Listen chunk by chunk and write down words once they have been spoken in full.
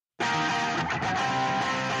Welcome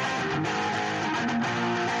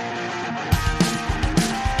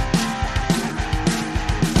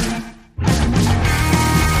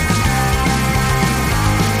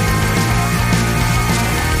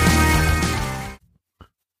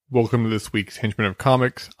to this week's Henchman of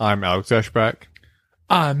Comics. I'm Alex Eschbach.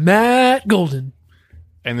 I'm Matt Golden.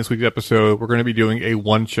 And this week's episode, we're going to be doing a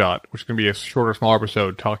one-shot, which is going to be a shorter, smaller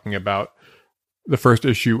episode talking about the first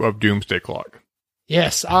issue of Doomsday Clock.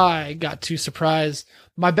 Yes, I got to surprise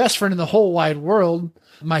my best friend in the whole wide world,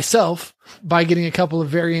 myself, by getting a couple of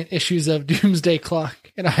variant issues of Doomsday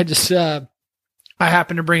Clock. And I just, I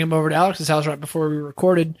happened to bring him over to Alex's house right before we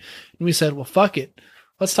recorded. And we said, well, fuck it.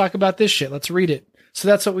 Let's talk about this shit. Let's read it. So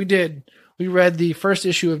that's what we did. We read the first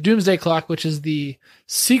issue of Doomsday Clock, which is the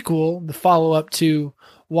sequel, the follow-up to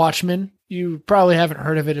Watchmen. You probably haven't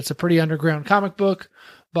heard of it. It's a pretty underground comic book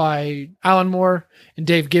by Alan Moore and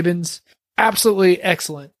Dave Gibbons. Absolutely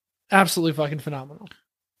excellent. Absolutely fucking phenomenal.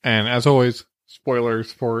 And as always,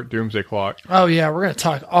 spoilers for Doomsday Clock. Oh yeah, we're going to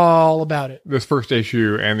talk all about it. This first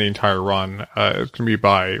issue and the entire run is going to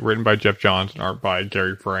be written by Jeff Johns and art by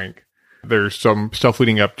Gary Frank. There's some stuff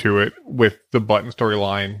leading up to it with the Button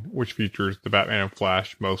storyline, which features the Batman and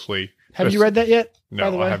Flash mostly. Have you read that yet? No, by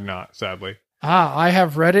the way? I have not, sadly. I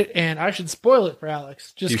have read it, and I should spoil it for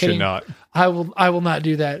Alex. Just you kidding. Should not. I will not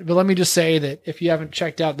do that. But let me just say that if you haven't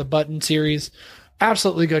checked out the Button series,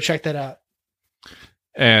 absolutely go check that out.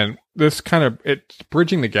 And this it's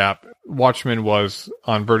bridging the gap. Watchmen was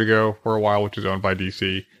on Vertigo for a while, which is owned by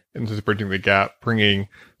DC. And this is bridging the gap, bringing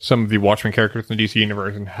some of the Watchmen characters in the DC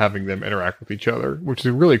universe and having them interact with each other, which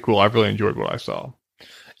is really cool. I've really enjoyed what I saw.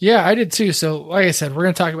 Yeah, I did too. So, like I said, we're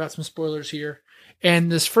going to talk about some spoilers here.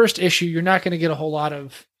 And this first issue, you're not going to get a whole lot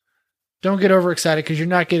of... Don't get overexcited because you're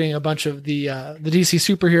not getting a bunch of the DC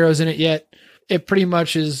superheroes in it yet. It pretty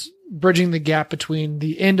much is bridging the gap between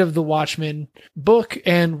the end of the Watchmen book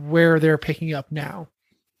and where they're picking up now.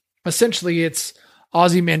 Essentially, it's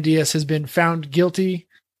Ozymandias has been found guilty.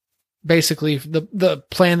 Basically, the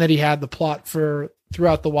plan that he had, the plot for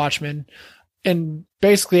throughout the Watchmen, and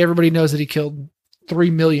basically everybody knows that he killed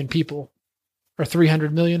 3 million people, or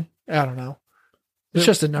 300 million. I don't know. It's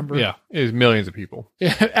just a number. Yeah, it is millions of people.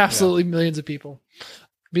 Yeah, absolutely millions of people.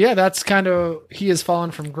 But yeah, that's kind of he has fallen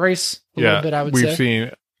from grace a little bit. I would say we've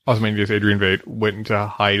seen Ozymandias, Adrian Veidt went into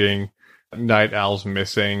hiding. Night Owl's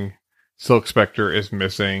missing. Silk Spectre is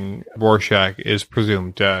missing. Rorschach is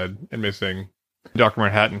presumed dead and missing. Dr.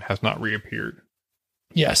 Manhattan has not reappeared.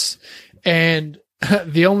 Yes. And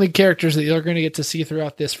the only characters that you're going to get to see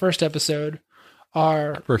throughout this first episode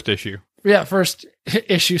are... First issue. Yeah, first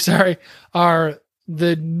issue, sorry. Are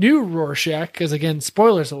the new Rorschach, because again,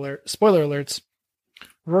 spoiler alerts.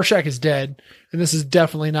 Rorschach is dead, and this is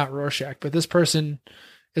definitely not Rorschach, but this person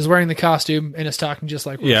is wearing the costume and is talking just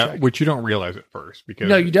like Rorschach. Yeah, which you don't realize at first. Because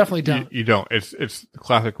no, you definitely don't. You don't. It's the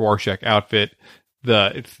classic Rorschach outfit.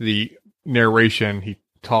 It's the narration. He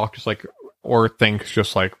talks just like or thinks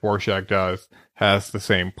just like Rorschach does, has the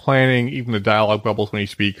same planning. Even the dialogue bubbles when he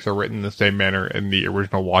speaks are written in the same manner in the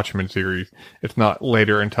original Watchmen series. It's not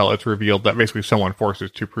later until it's revealed that basically someone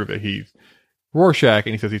forces to prove that he's Rorschach,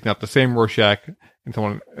 and he says he's not the same Rorschach,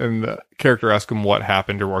 and the character asks him what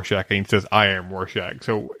happened to Rorschach, and he says, I am Rorschach.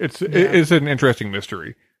 So it's an interesting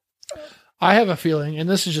mystery. I have a feeling, and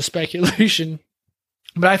this is just speculation,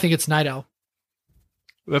 but I think it's Night Owl.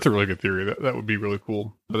 That's a really good theory. That would be really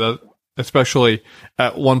cool. But especially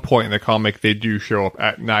at one point in the comic, they do show up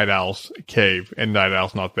at Night Owl's cave, and Night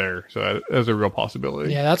Owl's not there. So that's a real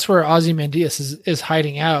possibility. Yeah, that's where Ozymandias is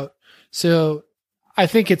hiding out. So I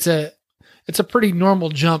think it's a pretty normal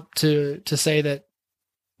jump to say that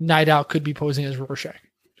Night Owl could be posing as Rorschach.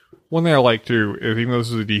 One thing I like too is even though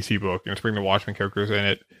this is a DC book and it's bringing the Watchmen characters in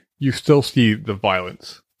it, you still see the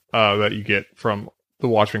violence that you get from the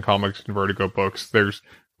Watchmen comics and Vertigo books. There's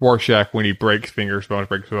Rorschach when he breaks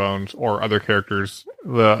bones, or other characters.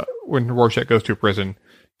 When Rorschach goes to a prison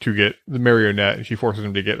to get the marionette, and she forces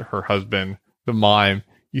him to get her husband, the mime.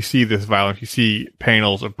 You see this violence. You see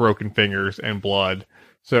panels of broken fingers and blood.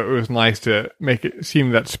 So it was nice to make it seem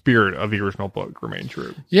that spirit of the original book remained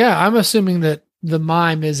true. Yeah, I'm assuming that the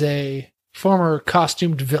mime is a former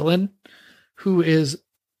costumed villain who is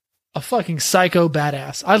a fucking psycho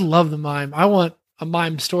badass. I love the mime. I want a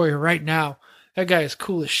mime story right now. That guy is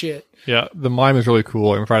cool as shit. Yeah, the mime is really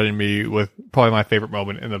cool and provided me with probably my favorite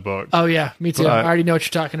moment in the book. Oh yeah, me too. I already know what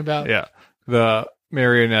you're talking about. Yeah, the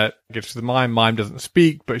marionette gets to the mime. Mime doesn't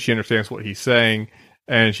speak, but she understands what he's saying.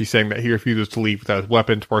 And she's saying that he refuses to leave without his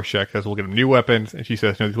weapons. Rorschach says we'll get him new weapons. And she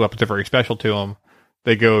says, no, these weapons are very special to him.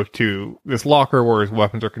 They go to this locker where his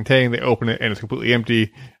weapons are contained. They open it and it's completely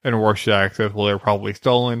empty. And Rorschach says, well, they're probably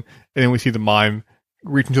stolen. And then we see the mime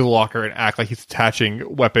reach into the locker and act like he's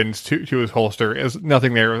attaching weapons to his holster. There's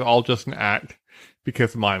nothing there. It was all just an act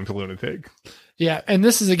because the mime's a lunatic. Yeah, and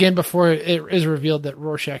this is again before it is revealed that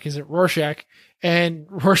Rorschach isn't Rorschach. And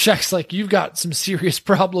Rorschach's like, you've got some serious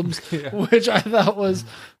problems, which I thought was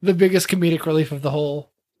the biggest comedic relief of the whole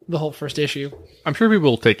first issue. I'm sure people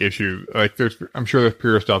will take issue. Like, I'm sure there's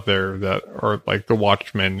purists out there that are like, the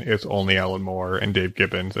Watchmen is only Alan Moore and Dave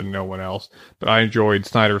Gibbons and no one else. But I enjoyed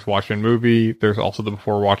Snyder's Watchmen movie. There's also the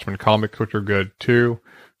Before Watchmen comics, which are good too.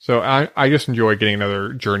 So I just enjoy getting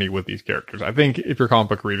another journey with these characters. I think if you're a comic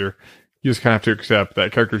book reader, you just kind of have to accept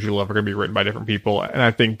that characters you love are going to be written by different people. And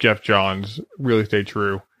I think Jeff Johns really stayed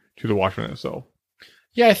true to the Watchmen itself.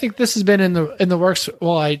 Yeah, I think this has been in the works.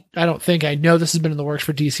 Well, I know this has been in the works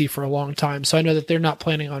for DC for a long time. So I know that they're not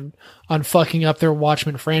planning on fucking up their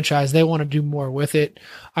Watchmen franchise. They want to do more with it.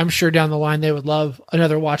 I'm sure down the line they would love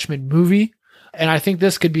another Watchmen movie. And I think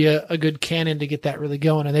this could be a good canon to get that really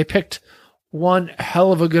going. And they picked one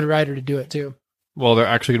hell of a good writer to do it too. Well, they're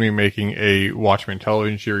actually going to be making a Watchmen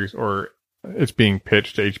television series, or it's being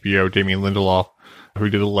pitched to HBO. Damien Lindelof, who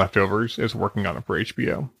did The Leftovers, is working on it for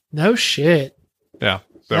HBO. No shit. Yeah.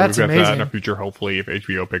 So That's we've got amazing. that in the future, hopefully, if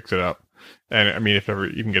HBO picks it up. And I mean, if ever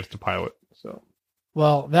even gets to pilot. So,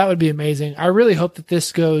 well, that would be amazing. I really hope that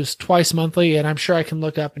this goes twice monthly, and I'm sure I can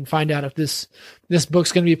look up and find out if this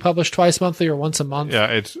book's going to be published twice monthly or once a month. Yeah,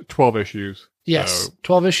 it's 12 issues. Yes,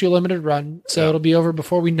 12 issue limited run. So it'll be over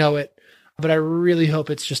before we know it. But I really hope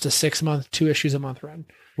it's just a 6-month, 2 issues a month run.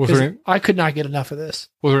 I could not get enough of this.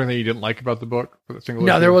 Was there anything you didn't like about the book? For the single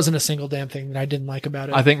no, issue? There wasn't a single damn thing that I didn't like about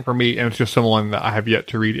it. I think for me, and it's just someone that I have yet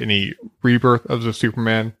to read any Rebirth of the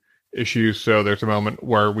Superman issues. So there's a moment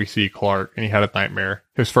where we see Clark and he had a nightmare,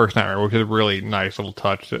 his first nightmare, which is a really nice little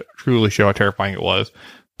touch to truly show how terrifying it was.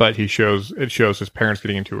 But it shows his parents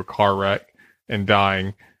getting into a car wreck and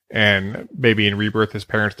dying. And maybe in Rebirth, his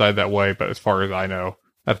parents died that way. But as far as I know,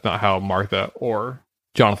 that's not how Martha or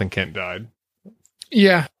Jonathan Kent died.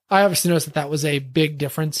 Yeah, I obviously noticed that was a big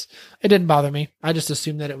difference. It didn't bother me. I just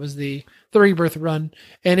assumed that it was the Rebirth run.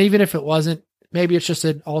 And even if it wasn't, maybe it's just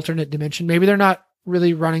an alternate dimension. Maybe they're not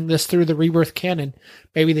really running this through the Rebirth canon.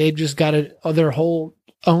 Maybe they've just got their whole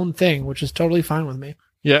own thing, which is totally fine with me.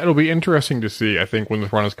 Yeah, it'll be interesting to see, I think, when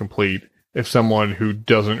this run is complete, if someone who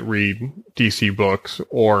doesn't read DC books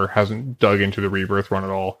or hasn't dug into the Rebirth run at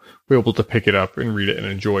all will be able to pick it up and read it and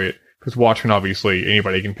enjoy it. Because Watchmen, obviously,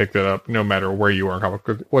 anybody can pick that up no matter where you are in comic,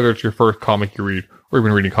 whether it's your first comic you read or you've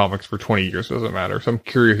been reading comics for 20 years, it doesn't matter. So I'm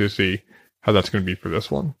curious to see how that's going to be for this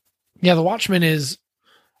one. Yeah, The Watchmen is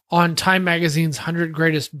on Time Magazine's 100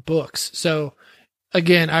 Greatest Books. So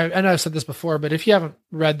again, I know I've said this before, but if you haven't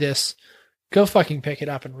read this, go fucking pick it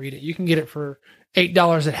up and read it. You can get it for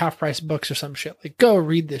 $8 at Half Price Books or some shit. Like, go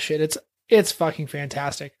read this shit. It's fucking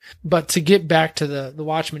fantastic. But to get back to the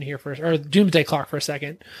Watchmen here first, or Doomsday Clock for a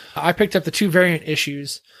second, I picked up the 2 variant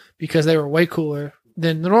issues because they were way cooler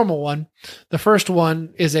than the normal one. The first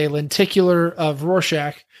one is a lenticular of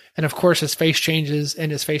Rorschach, and of course his face changes,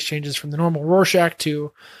 and his face changes from the normal Rorschach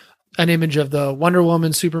to an image of the Wonder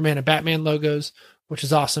Woman, Superman, and Batman logos, which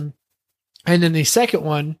is awesome. And then the second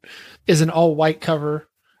one is an all-white cover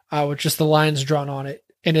with just the lines drawn on it.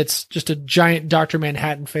 And it's just a giant Dr.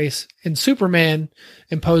 Manhattan face and Superman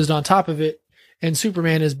imposed on top of it. And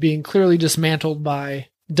Superman is being clearly dismantled by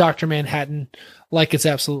Dr. Manhattan like it's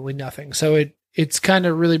absolutely nothing. So it's kind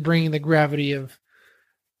of really bringing the gravity of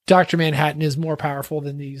Dr. Manhattan is more powerful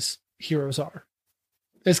than these heroes are.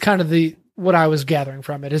 It's kind of what I was gathering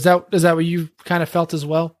from it. Is that what you kind of felt as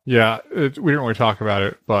well? Yeah, we didn't really talk about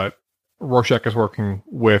it, but Rorschach is working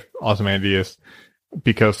with Ozymandias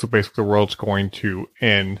because basically the world's going to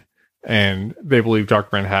end, and they believe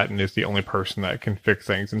Dr. Manhattan is the only person that can fix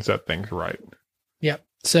things and set things right. Yep.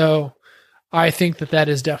 So I think that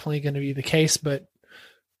is definitely going to be the case, but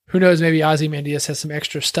who knows, maybe Ozymandias has some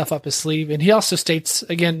extra stuff up his sleeve. And he also states,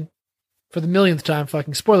 again, for the millionth time,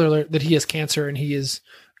 fucking spoiler alert, that he has cancer and he is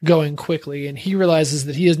going quickly, and he realizes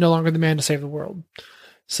that he is no longer the man to save the world.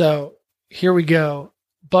 So here we go.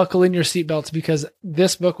 Buckle in your seatbelts because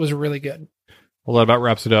this book was really good. Well, that about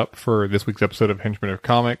wraps it up for this week's episode of Henchmen of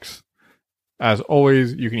Comics. As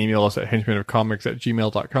always, you can email us at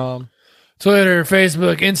henchmenofcomics@gmail.com. Twitter,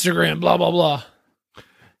 Facebook, Instagram, blah, blah, blah.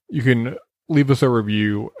 You can leave us a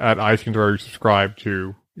review at iTunes where you subscribe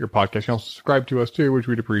to your podcast. You can also subscribe to us too, which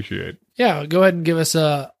we'd appreciate. Yeah, go ahead and give us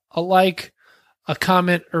a like, a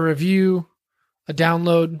comment, a review, a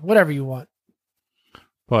download, whatever you want.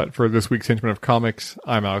 But for this week's Henchmen of Comics,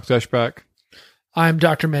 I'm Alex Eschbach. I'm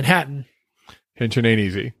Dr. Manhattan. Henshin ain't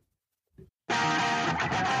easy.